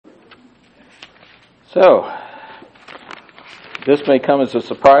So, this may come as a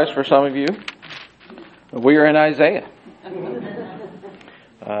surprise for some of you. We are in Isaiah.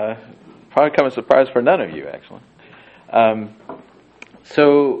 Probably come as a surprise for none of you, actually.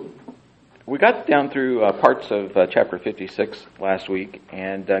 So, we got down through parts of chapter 56 last week,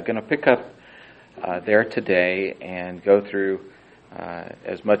 and going to pick up there today and go through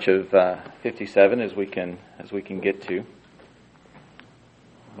as much of 57 as we can get to.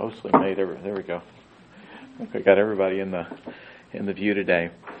 Mostly made over. There we go. I think we got everybody in the view today.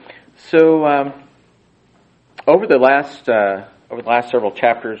 So over the last several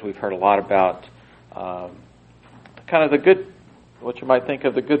chapters, we've heard a lot about kind of the good, what you might think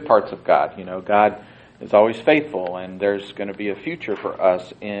of the good parts of God. You know, God is always faithful, and there's going to be a future for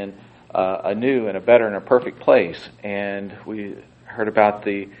us in a new and a better and a perfect place. And we heard about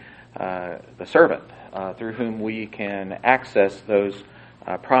the servant through whom we can access those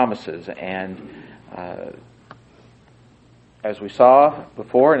promises. And as we saw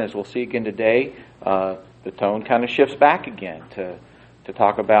before, and as we'll see again today, the tone kind of shifts back again to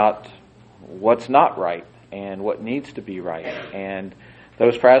talk about what's not right and what needs to be right, and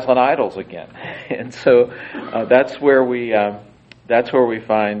those frazzling idols again. And so that's where we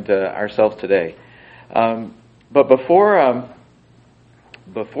find ourselves today. But before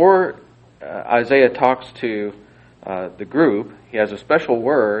Isaiah talks to the group, he has a special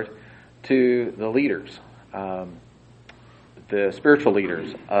word to the leaders, the spiritual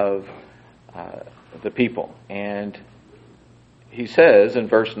leaders of the people. And he says in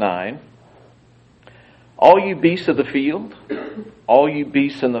verse 9, "All you beasts of the field, all you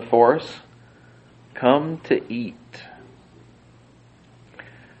beasts in the forest, come to eat."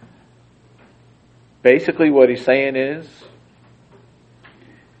 Basically what he's saying is,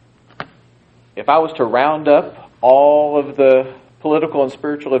 if I was to round up all of the political and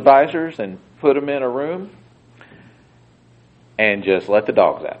spiritual advisors and put them in a room and just let the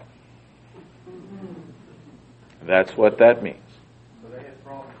dogs out. That's what that means. So they had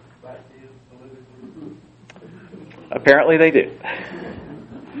problems back then politically? Apparently they did.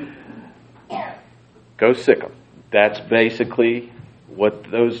 Go sick 'em. That's basically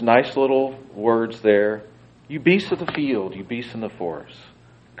what those nice little words there. You beasts of the field, you beasts in the forest,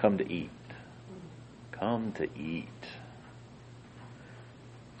 come to eat. Come to eat.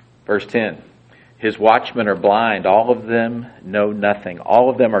 Verse 10, "His watchmen are blind, all of them know nothing. All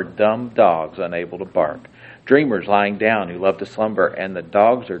of them are dumb dogs, unable to bark. Dreamers lying down who love to slumber, and the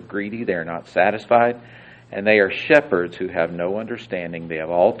dogs are greedy, they are not satisfied, and they are shepherds who have no understanding. They have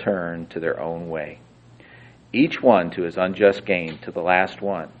all turned to their own way. Each one to his unjust gain, to the last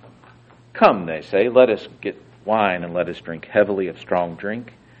one. Come," they say, "let us get wine and let us drink heavily of strong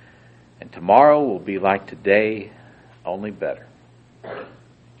drink. And tomorrow will be like today, only better,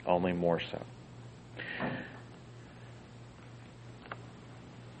 only more so."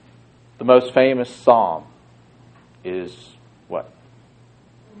 The most famous psalm is what?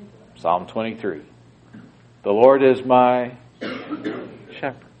 Psalm 23. "The Lord is my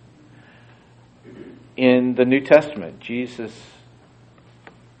shepherd." In the New Testament, Jesus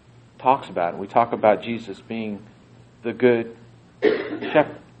talks about it. We talk about Jesus being the good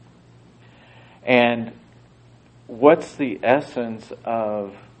shepherd. And what's the essence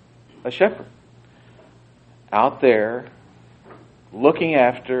of a shepherd? Out there looking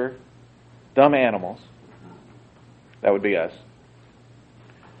after dumb animals. That would be us.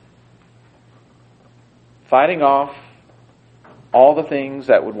 Fighting off all the things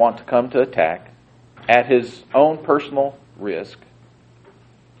that would want to come to attack at his own personal risk.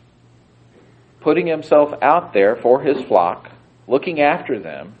 Putting himself out there for his flock, looking after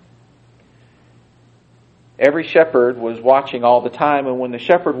them. Every shepherd was watching all the time, and when the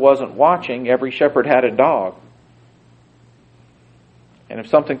shepherd wasn't watching, every shepherd had a dog. And if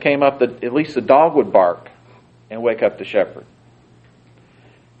something came up, at least the dog would bark and wake up the shepherd.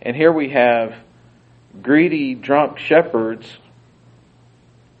 And here we have greedy, drunk shepherds,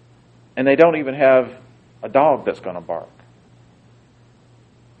 and they don't even have a dog that's going to bark.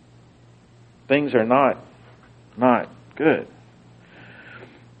 Things are not good.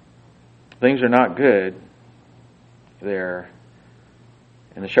 Things are not good there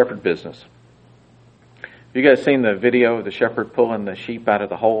in the shepherd business. Have you guys seen the video of the shepherd pulling the sheep out of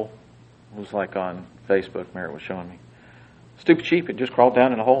the hole? It was like on Facebook, Merritt was showing me. Stupid sheep, it just crawled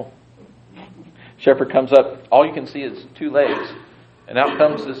down in a hole. Shepherd comes up, all you can see is two legs, and out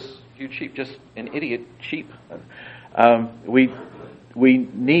comes this huge sheep, just an idiot sheep. We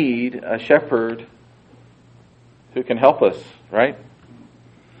need a shepherd who can help us, right?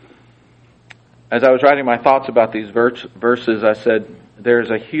 as I was writing my thoughts about these verses, I said, there's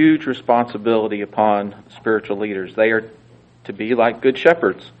a huge responsibility upon spiritual leaders. They are to be like good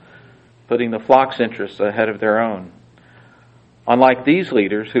shepherds, putting the flock's interests ahead of their own. Unlike these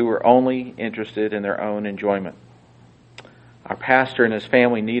leaders who are only interested in their own enjoyment. Our pastor and his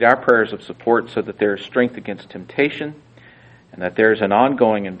family need our prayers of support so that there is strength against temptation and that there is an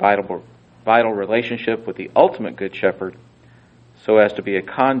ongoing and vital relationship with the ultimate Good Shepherd so as to be a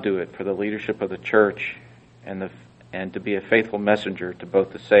conduit for the leadership of the church and to be a faithful messenger to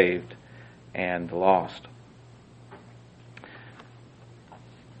both the saved and the lost.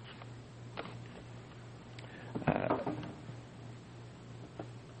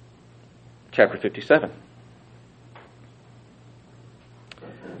 Chapter 57.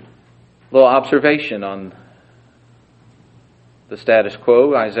 Little observation on the status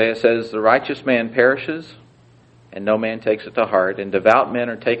quo. Isaiah says, the righteous man perishes, and no man takes it to heart, and devout men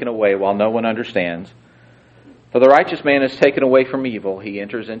are taken away while no one understands. For the righteous man is taken away from evil, he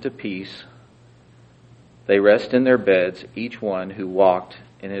enters into peace. They rest in their beds, each one who walked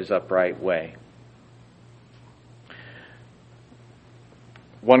in his upright way.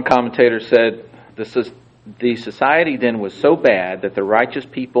 One commentator said, the society then was so bad that the righteous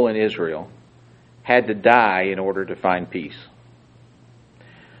people in Israel had to die in order to find peace.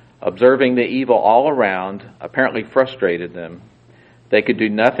 Observing the evil all around apparently frustrated them. They could do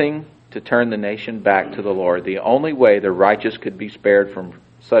nothing to turn the nation back to the Lord. The only way the righteous could be spared from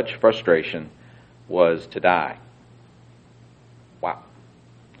such frustration was to die. Wow.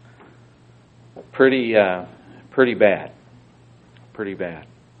 Pretty bad. Pretty bad.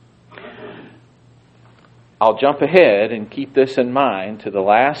 I'll jump ahead and keep this in mind to the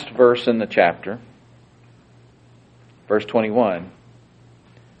last verse in the chapter, verse 21.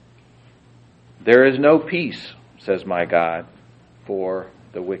 There is no peace, says my God, for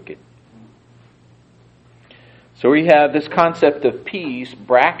the wicked. So we have this concept of peace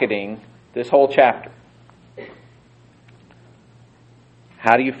bracketing this whole chapter.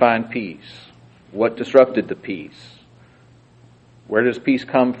 How do you find peace? What disrupted the peace? Where does peace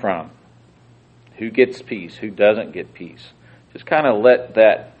come from? Who gets peace? Who doesn't get peace? Just kind of let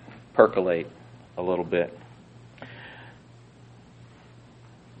that percolate a little bit.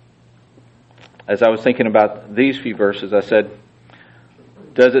 As I was thinking about these few verses, I said,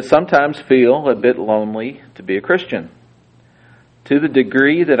 does it sometimes feel a bit lonely to be a Christian? To the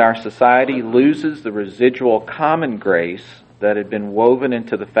degree that our society loses the residual common grace that had been woven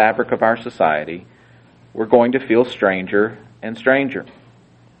into the fabric of our society, we're going to feel stranger and stranger.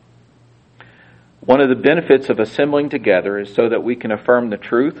 One of the benefits of assembling together is so that we can affirm the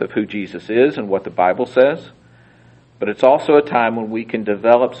truth of who Jesus is and what the Bible says. But it's also a time when we can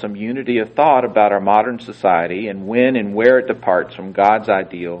develop some unity of thought about our modern society and when and where it departs from God's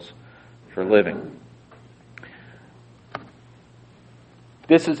ideals for living.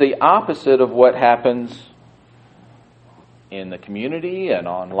 This is the opposite of what happens in the community and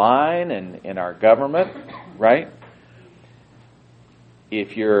online and in our government, right?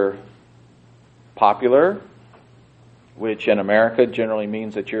 If you're popular, which in America generally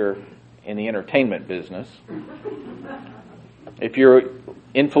means that you're in the entertainment business. If you're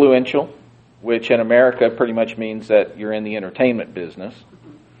influential, which in America pretty much means that you're in the entertainment business.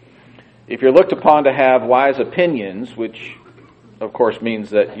 If you're looked upon to have wise opinions, which of course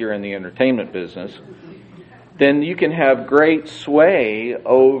means that you're in the entertainment business, then you can have great sway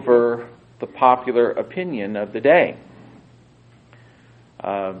over the popular opinion of the day.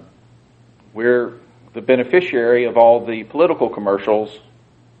 We're the beneficiary of all the political commercials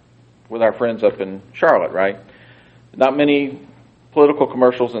with our friends up in Charlotte, right? Not many political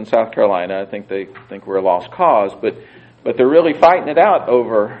commercials in South Carolina. I think they think we're a lost cause, but they're really fighting it out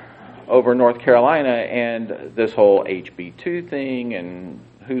over North Carolina and this whole HB2 thing and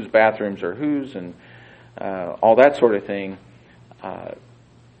whose bathrooms are whose and all that sort of thing.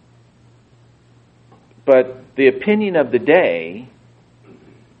 But the opinion of the day,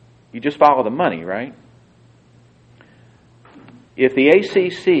 you just follow the money, right? If the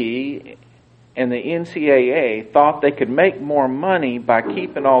ACC and the NCAA thought they could make more money by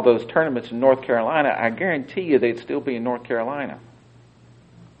keeping all those tournaments in North Carolina, I guarantee you they'd still be in North Carolina.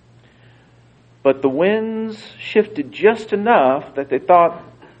 But the winds shifted just enough that they thought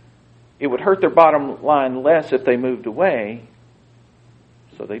it would hurt their bottom line less if they moved away,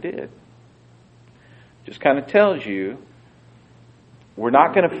 so they did. Just kind of tells you we're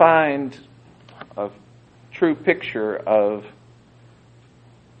not going to find a true picture of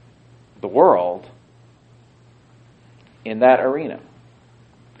the world in that arena.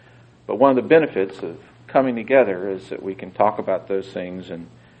 But one of the benefits of coming together is that we can talk about those things and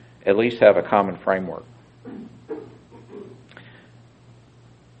at least have a common framework.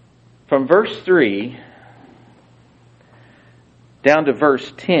 From verse 3 down to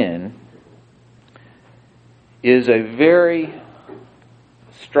verse 10 is a very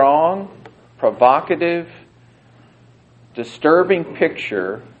strong, provocative, disturbing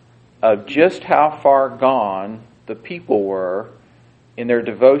picture of just how far gone the people were in their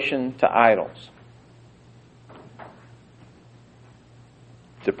devotion to idols.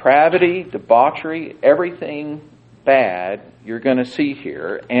 Depravity, debauchery, everything bad you're going to see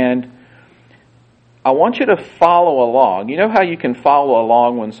here. And I want you to follow along. You know how you can follow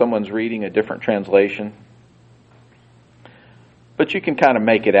along when someone's reading a different translation? But you can kind of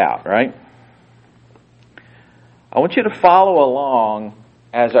make it out, right? I want you to follow along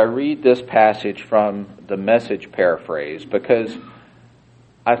as I read this passage from the Message paraphrase, because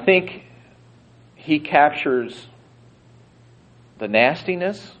I think he captures the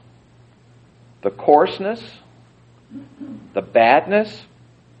nastiness, the coarseness, the badness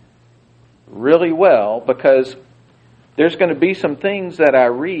really well, because there's going to be some things that I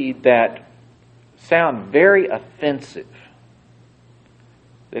read that sound very offensive.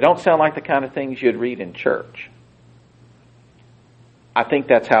 They don't sound like the kind of things you'd read in church. I think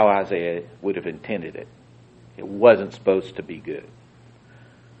that's how Isaiah would have intended it. It wasn't supposed to be good.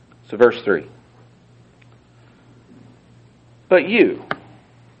 So verse 3. But you,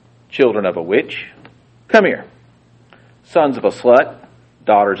 children of a witch, come here. Sons of a slut,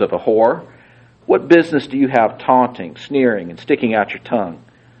 daughters of a whore, what business do you have taunting, sneering, and sticking out your tongue?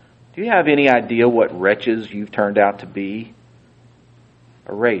 Do you have any idea what wretches you've turned out to be?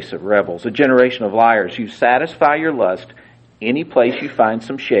 A race of rebels, a generation of liars. You satisfy your lust any place you find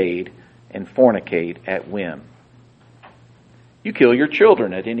some shade and fornicate at whim. You kill your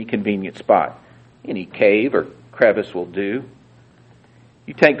children at any convenient spot. Any cave or crevice will do.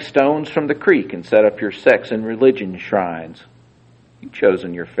 You take stones from the creek and set up your sex and religion shrines. You've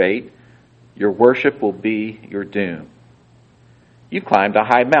chosen your fate. Your worship will be your doom. You climbed a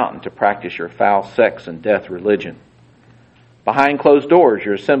high mountain to practice your foul sex and death religion. Behind closed doors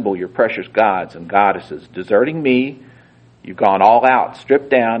you assemble your precious gods and goddesses. Deserting me, you've gone all out, stripped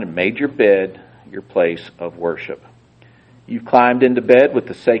down, and made your bed your place of worship. You've climbed into bed with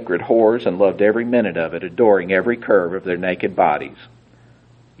the sacred whores and loved every minute of it, adoring every curve of their naked bodies.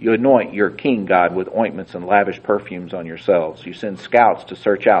 You anoint your king god with ointments and lavish perfumes on yourselves. You send scouts to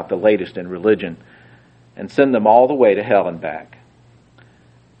search out the latest in religion and send them all the way to hell and back.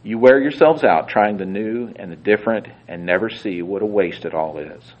 You wear yourselves out trying the new and the different and never see what a waste it all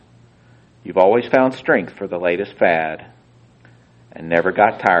is. You've always found strength for the latest fad and never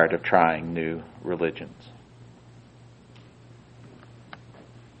got tired of trying new religions.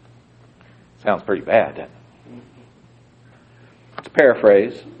 Sounds pretty bad, doesn't it? It's a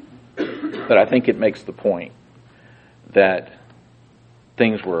paraphrase, but I think it makes the point that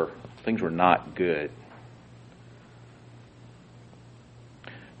things were not good.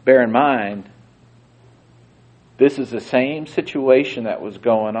 Bear in mind, this is the same situation that was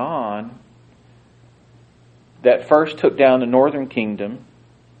going on that first took down the northern kingdom,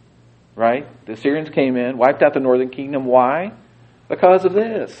 right? The Assyrians came in, wiped out the northern kingdom. Why? Because of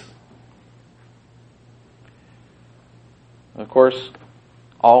this. Of course,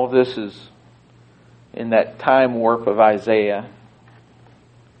 all of this is in that time warp of Isaiah.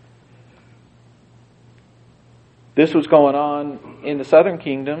 This was going on in the southern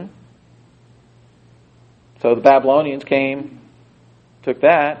kingdom. So the Babylonians came, took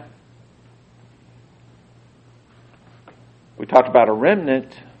that. We talked about a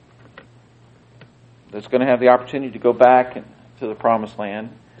remnant that's going to have the opportunity to go back to the promised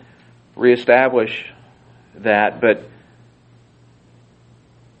land, reestablish that. But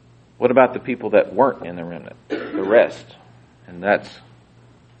what about the people that weren't in the remnant? The rest. And that's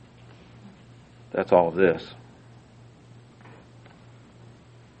all of this.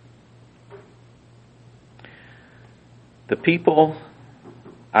 The people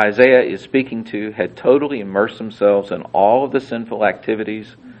Isaiah is speaking to had totally immersed themselves in all of the sinful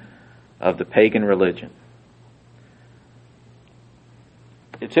activities of the pagan religion.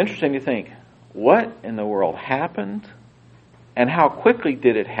 It's interesting to think, what in the world happened and how quickly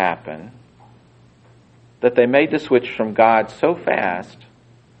did it happen that they made the switch from God so fast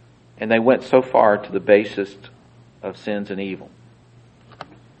and they went so far to the basest of sins and evil?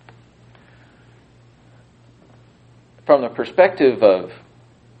 From the perspective of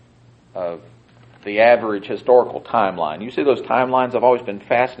the average historical timeline, you see those timelines, I've always been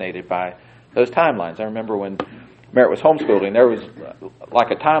fascinated by those timelines. I remember when Merritt was homeschooling, there was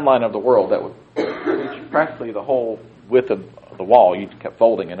like a timeline of the world that would reach practically the whole width of the wall. You kept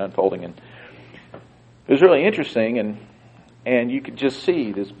folding and unfolding, and it was really interesting, and you could just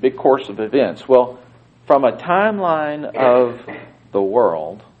see this big course of events. Well, from a timeline of the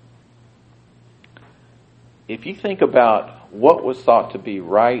world, if you think about what was thought to be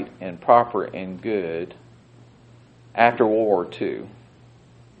right and proper and good after World War II,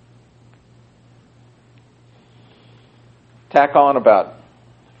 tack on about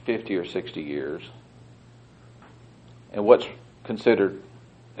 50 or 60 years, and what's considered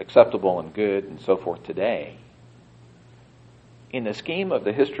acceptable and good and so forth today, in the scheme of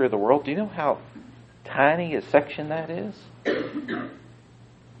the history of the world, do you know how tiny a section that is?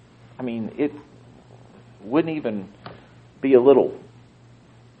 I mean, it wouldn't even be a little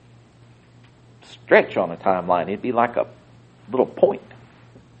stretch on a timeline. It'd be like a little point.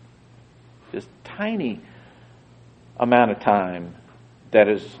 This tiny amount of time that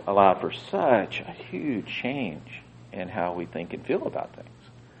has allowed for such a huge change in how we think and feel about things.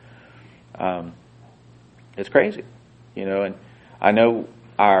 It's crazy, and I know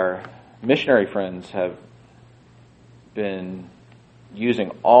our missionary friends have been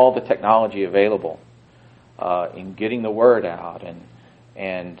using all the technology available in getting the word out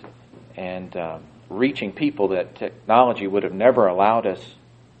and reaching people that technology would have never allowed us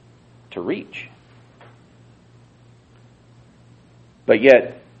to reach. But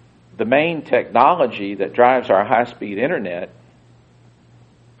yet, the main technology that drives our high-speed internet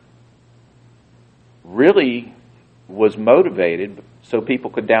really was motivated so people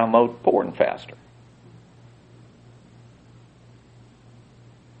could download porn faster.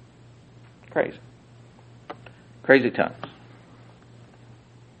 Crazy. Crazy times.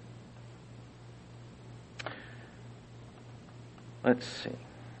 Let's see.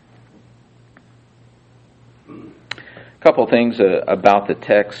 A couple of things about the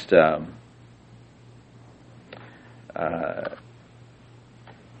text.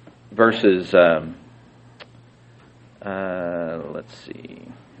 Verses, let's see.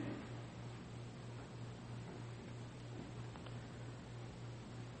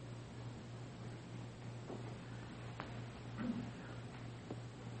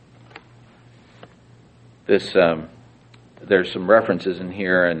 There's some references in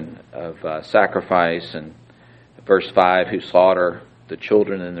here of sacrifice, and verse 5, who slaughter the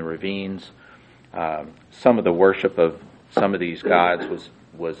children in the ravines. Some of the worship of some of these gods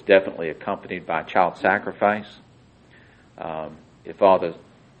was definitely accompanied by child sacrifice. If all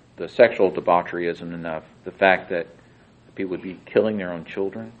the sexual debauchery isn't enough, the fact that people would be killing their own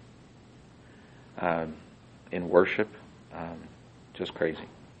children in worship, just crazy.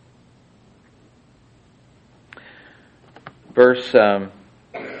 Verse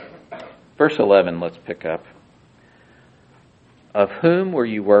 11, let's pick up. Of whom were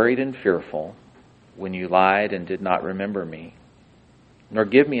you worried and fearful when you lied and did not remember me, nor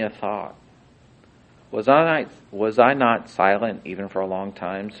give me a thought? Was I not silent even for a long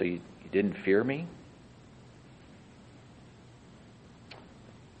time, so you didn't fear me?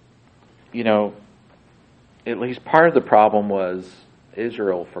 At least part of the problem was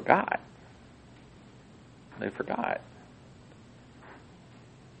Israel forgot. They forgot.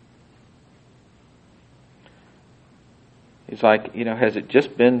 He's like, has it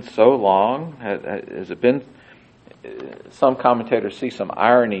just been so long? Has it been? Some commentators see some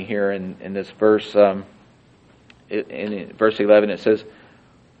irony here in this verse. In verse 11, it says,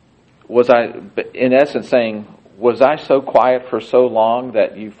 "Was I?" In essence, saying, "Was I so quiet for so long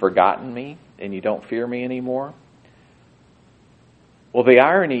that you've forgotten me and you don't fear me anymore?" Well, the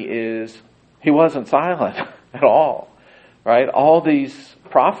irony is he wasn't silent at all, right? All these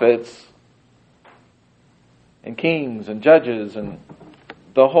prophets and kings and judges and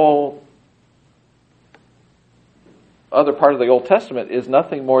the whole other part of the Old Testament is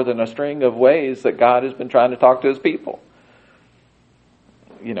nothing more than a string of ways that God has been trying to talk to his people.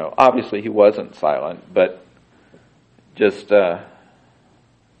 Obviously he wasn't silent, but just they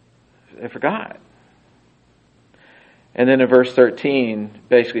forgot. And then in verse 13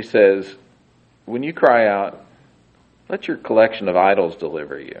 basically says, when you cry out, let your collection of idols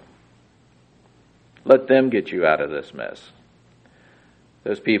deliver you. Let them get you out of this mess.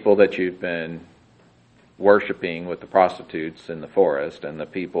 Those people that you've been worshiping with the prostitutes in the forest, and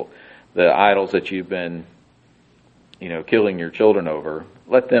the idols that you've been, killing your children over,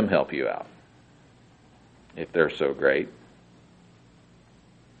 let them help you out, if they're so great.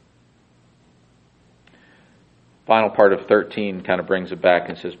 Final part of 13 kind of brings it back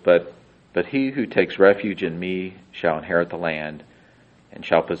and says, But he who takes refuge in me shall inherit the land, and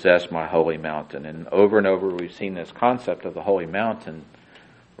shall possess my holy mountain. And over we've seen this concept of the holy mountain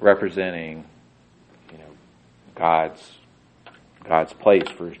representing, God's God's place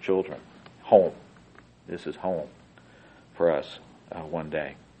for His children. Home. This is home for us one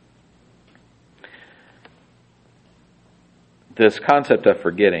day. This concept of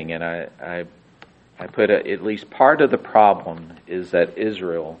forgetting, and I put at least part of the problem is that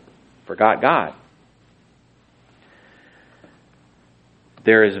Israel forgot God.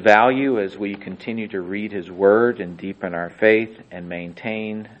 There is value as we continue to read His Word and deepen our faith and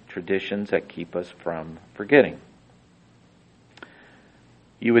maintain traditions that keep us from forgetting.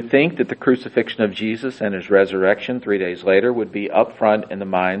 You would think that the crucifixion of Jesus and His resurrection 3 days later would be up front in the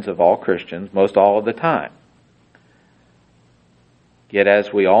minds of all Christians most all of the time. Yet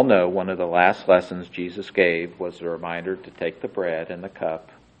as we all know, one of the last lessons Jesus gave was the reminder to take the bread and the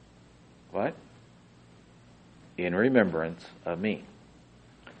cup, what? In remembrance of me.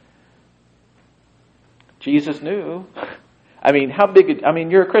 Jesus knew.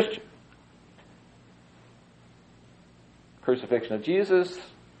 You're a Christian. Crucifixion of Jesus,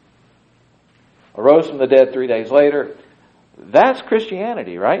 arose from the dead 3 days later. That's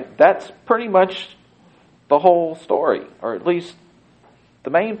Christianity, right? That's pretty much the whole story, or at least the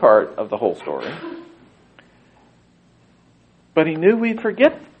main part of the whole story. But He knew we'd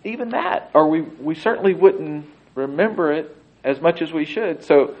forget even that, or we certainly wouldn't remember it as much as we should.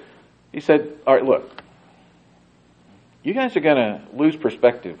 So He said, all right, look, you guys are going to lose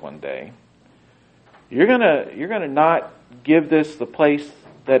perspective one day. You're going to not give this the place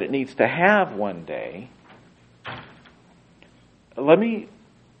that it needs to have one day. Let me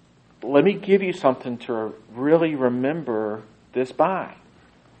give you something to really remember this by.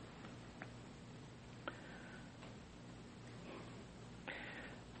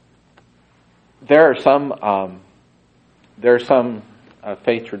 There are some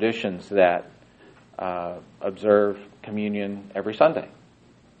faith traditions that observe communion every Sunday.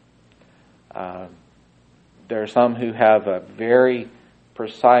 There are some who have a very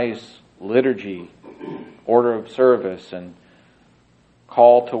precise liturgy, order of service, and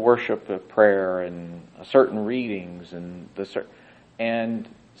call to worship, a prayer, and certain readings, and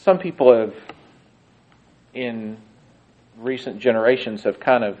some people have, in recent generations, have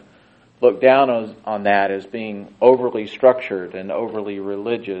kind of looked down on that as being overly structured and overly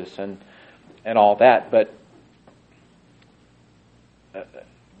religious and all that, but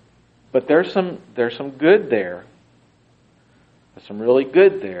there's some good there. There's some really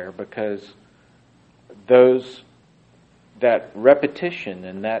good there, because that repetition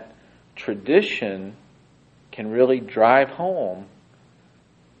and that tradition can really drive home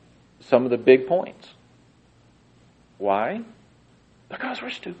some of the big points. Why? Because we're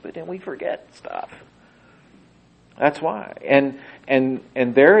stupid and we forget stuff. That's why. And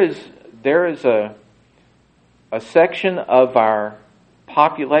there is a section of our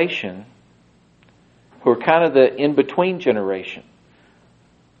population who are kind of the in-between generation.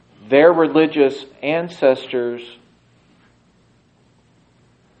 Their religious ancestors,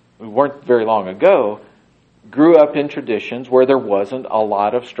 who weren't very long ago, grew up in traditions where there wasn't a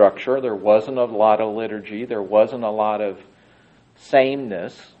lot of structure, there wasn't a lot of liturgy, there wasn't a lot of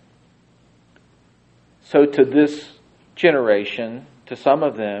sameness. So to this generation, to some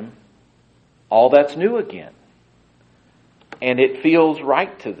of them, all that's new again. And it feels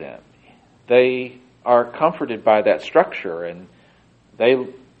right to them. They are comforted by that structure, and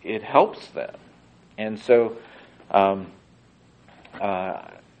it helps them. And so, our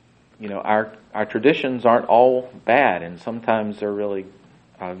traditions aren't all bad, and sometimes they're really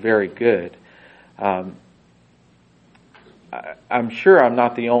very good. I'm sure I'm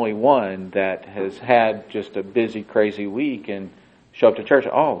not the only one that has had just a busy, crazy week and show up to church.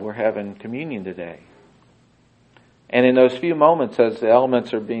 Oh, we're having communion today. And in those few moments as the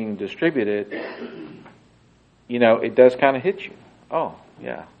elements are being distributed, it does kind of hit you. Oh,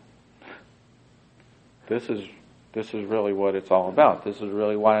 yeah. This is really what it's all about. This is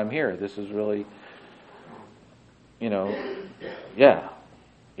really why I'm here. This is really, and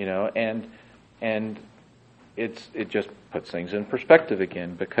it just puts things in perspective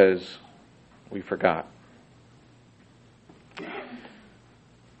again, because we forgot.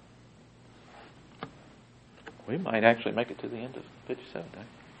 We might actually make it to the end of 57.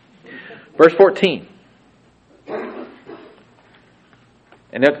 Verse 14.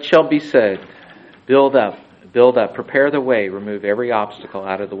 And it shall be said, build up, prepare the way, remove every obstacle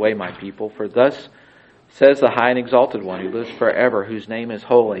out of the way, my people. For thus says the high and exalted one who lives forever, whose name is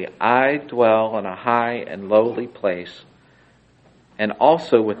holy. I dwell in a high and lowly place, and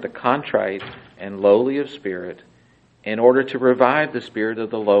also with the contrite and lowly of spirit, in order to revive the spirit of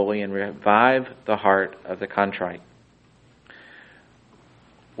the lowly and revive the heart of the contrite.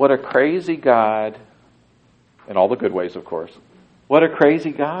 What a crazy God, in all the good ways, of course, What a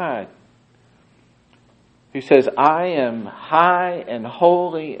crazy God who says, I am high and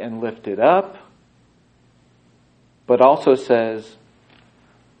holy and lifted up, but also says,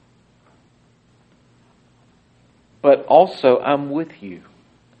 but also I'm with you.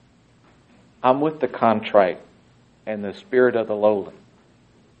 I'm with the contrite and the spirit of the lowly.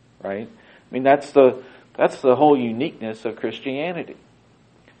 Right? I mean, that's the whole uniqueness of Christianity.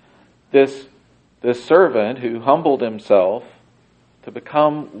 This servant who humbled himself to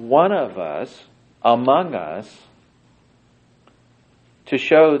become one of us, among us, to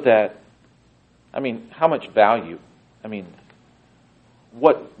show that, I mean, how much value, I mean,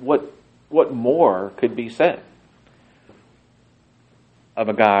 what more could be said of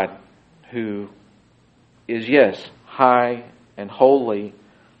a God who is, yes, high and holy,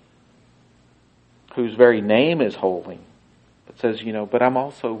 whose very name is holy, but says, but I'm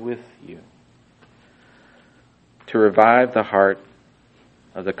also with you to revive the heart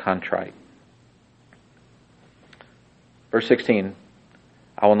of the contrite. Verse 16,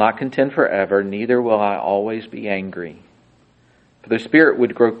 I will not contend forever, neither will I always be angry. For the spirit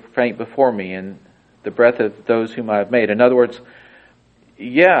would grow faint before me, and the breath of those whom I have made. In other words,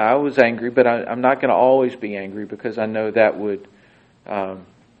 yeah, I was angry, but I'm not going to always be angry, because I know that would... I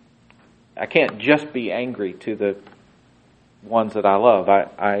can't just be angry to the ones that I love.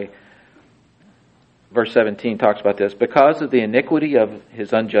 Verse 17 talks about this. Because of the iniquity of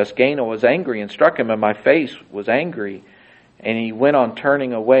his unjust gain, I was angry and struck him, and my face was angry. And he went on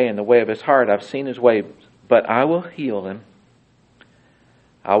turning away in the way of his heart. I've seen his way, but I will heal him.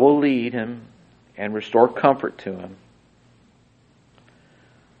 I will lead him and restore comfort to him.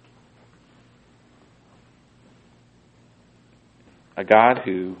 A God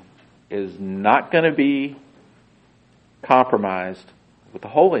who is not going to be compromised with the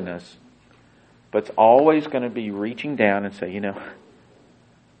holiness, but it's always going to be reaching down and say,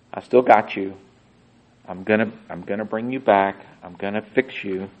 I still got you. I'm gonna bring you back. I'm gonna fix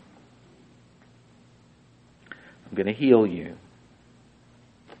you. I'm gonna heal you.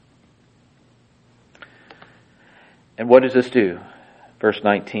 And what does this do? Verse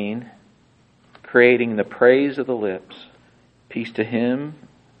 19, creating the praise of the lips. Peace to him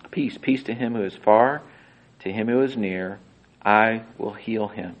who is far, to him who is near, I will heal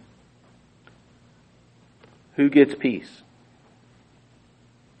him. Who gets peace?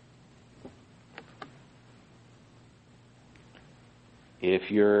 If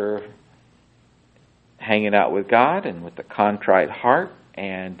you're hanging out with God and with a contrite heart,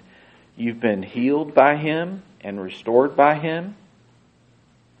 and you've been healed by him and restored by him,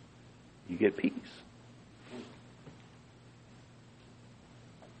 you get peace.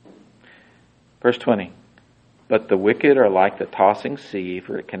 Verse 20, but the wicked are like the tossing sea,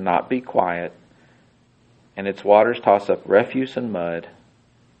 for it cannot be quiet, and its waters toss up refuse and mud.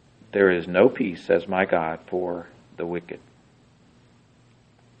 There is no peace, says my God, for the wicked.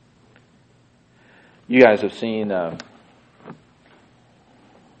 You guys have seen, this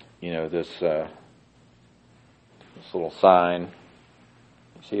little sign.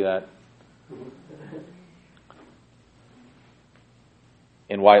 You see that?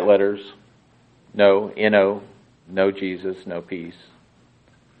 In white letters. No, N-O, no Jesus, no peace.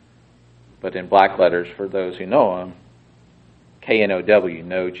 But in black letters, for those who know him, K-N-O-W,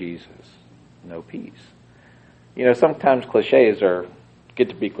 no Jesus, no peace. Sometimes cliches get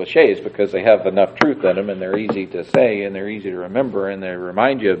to be cliches because they have enough truth in them, and they're easy to say, and they're easy to remember, and they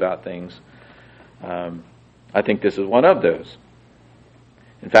remind you about things. I think this is one of those.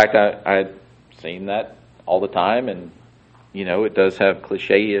 In fact, I've seen that all the time, and it does have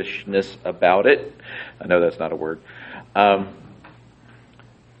cliche-ishness about it. I know that's not a word. But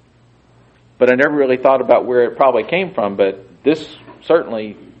I never really thought about where it probably came from, but this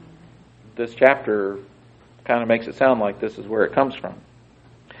chapter kind of makes it sound like this is where it comes from.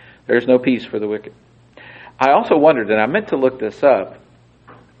 There's no peace for the wicked. I also wondered, and I meant to look this up,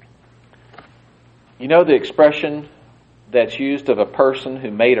 the expression that's used of a person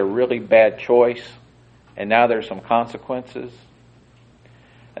who made a really bad choice, and now there's some consequences.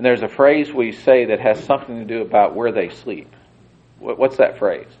 And there's a phrase we say that has something to do about where they sleep. What's that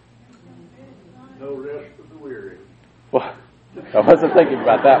phrase? No rest for the weary. Well, I wasn't thinking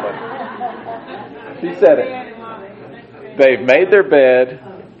about that one. She said it. They've made their bed,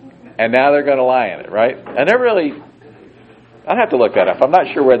 and now they're going to lie in it, right? I'd have to look that up. I'm not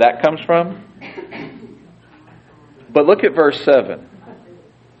sure where that comes from. But look at verse 7.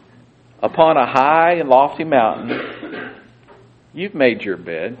 Upon a high and lofty mountain, you've made your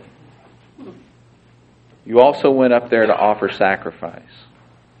bed. You also went up there to offer sacrifice.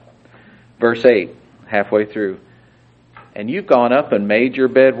 Verse 8, halfway through. And you've gone up and made your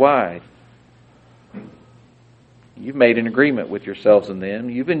bed wide. You've made an agreement with yourselves and them.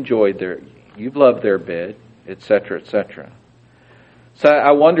 You've loved their bed, etc., etc. So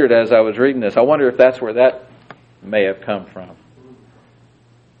I wondered as I was reading this, I wonder if that's where that may have come from.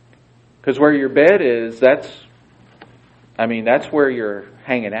 Because where your bed is, that's where you're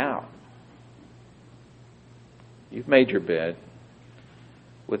hanging out. You've made your bed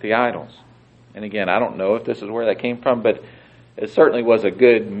with the idols. And again, I don't know if this is where that came from, but it certainly was a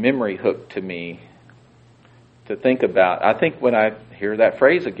good memory hook to me to think about. I think when I hear that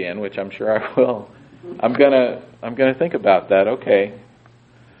phrase again, which I'm sure I will, I'm gonna think about that. Okay,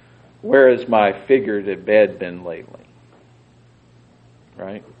 where has my figurative bed been lately?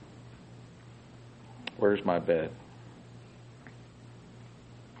 Right? Where's my bed?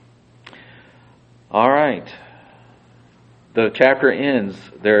 All right. The chapter ends,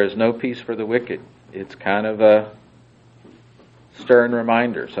 there is no peace for the wicked. It's kind of a stern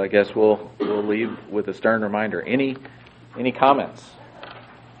reminder. So I guess we'll leave with a stern reminder. Any comments?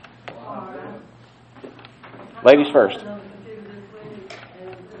 Ladies first.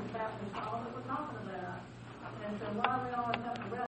 Why